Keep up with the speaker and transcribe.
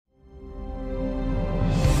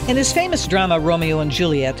In his famous drama Romeo and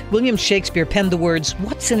Juliet, William Shakespeare penned the words,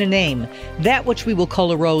 "What's in a name? That which we will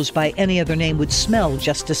call a rose by any other name would smell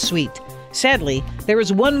just as sweet." Sadly, there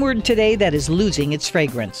is one word today that is losing its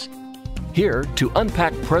fragrance. Here to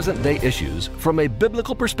unpack present-day issues from a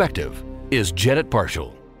biblical perspective is Janet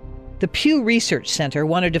Parshall. The Pew Research Center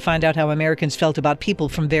wanted to find out how Americans felt about people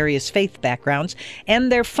from various faith backgrounds,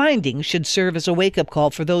 and their findings should serve as a wake-up call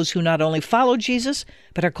for those who not only follow Jesus,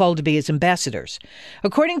 but are called to be his ambassadors.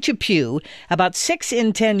 According to Pew, about 6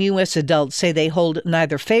 in 10 U.S. adults say they hold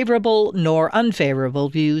neither favorable nor unfavorable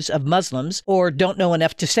views of Muslims, or don't know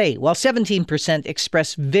enough to say, while 17%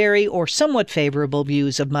 express very or somewhat favorable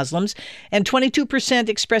views of Muslims, and 22%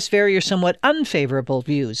 express very or somewhat unfavorable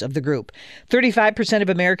views of the group. 35% of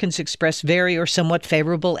Americans express very or somewhat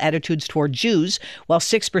favorable attitudes toward Jews, while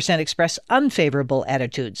 6% express unfavorable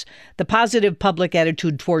attitudes. The positive public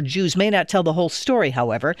attitude toward Jews may not tell the whole story,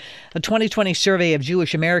 however. A 2020 survey of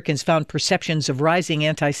Jewish Americans found perceptions of rising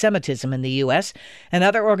anti-Semitism in the U.S., and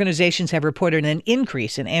other organizations have reported an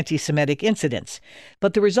increase in anti-Semitic incidents.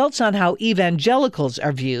 But the results on how evangelicals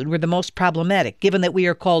are viewed were the most problematic, given that we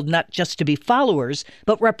are called not just to be followers,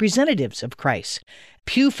 but representatives of Christ.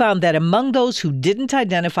 Pew found that among those who didn't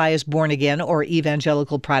identify as born-again or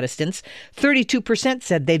evangelical Protestants, 32%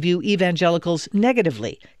 said they view evangelicals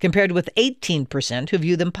negatively, compared with 18% who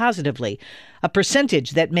view them positively, a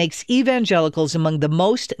percentage that makes evangelicals among the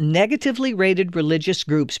most negatively rated religious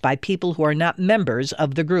groups by people who are not members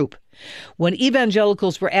of the group. When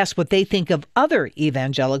evangelicals were asked what they think of other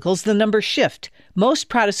evangelicals, the numbers shift. Most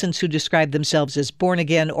Protestants who describe themselves as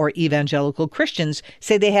born-again or evangelical Christians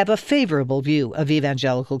say they have a favorable view of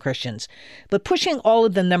evangelical Christians. But pushing all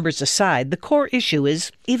of the numbers aside, the core issue is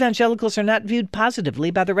evangelicals are not viewed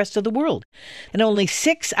positively by the rest of the world. And only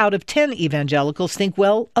 6 out of 10 evangelicals think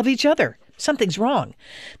well of each other. Something's wrong.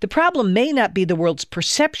 The problem may not be the world's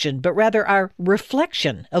perception, but rather our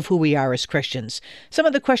reflection of who we are as Christians. Some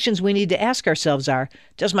of the questions we need to ask ourselves are,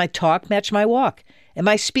 does my talk match my walk? Am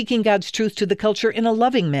I speaking God's truth to the culture in a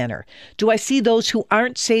loving manner? Do I see those who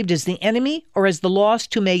aren't saved as the enemy or as the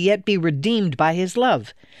lost who may yet be redeemed by his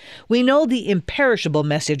love? We know the imperishable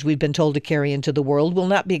message we've been told to carry into the world will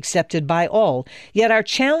not be accepted by all, yet our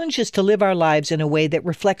challenge is to live our lives in a way that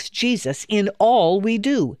reflects Jesus in all we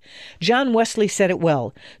do. John Wesley said it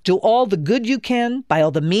well, "Do all the good you can, by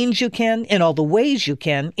all the means you can, in all the ways you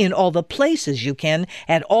can, in all the places you can,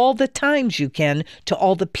 at all the times you can, to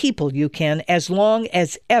all the people you can, as long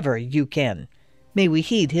as ever you can." May we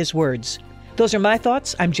heed his words. Those are my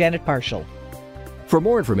thoughts. I'm Janet Parshall. For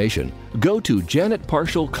more information, go to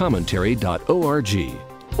janetparshallcommentary.org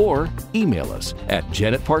or email us at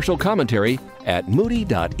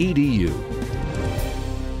janetparshallcommentary@moody.edu.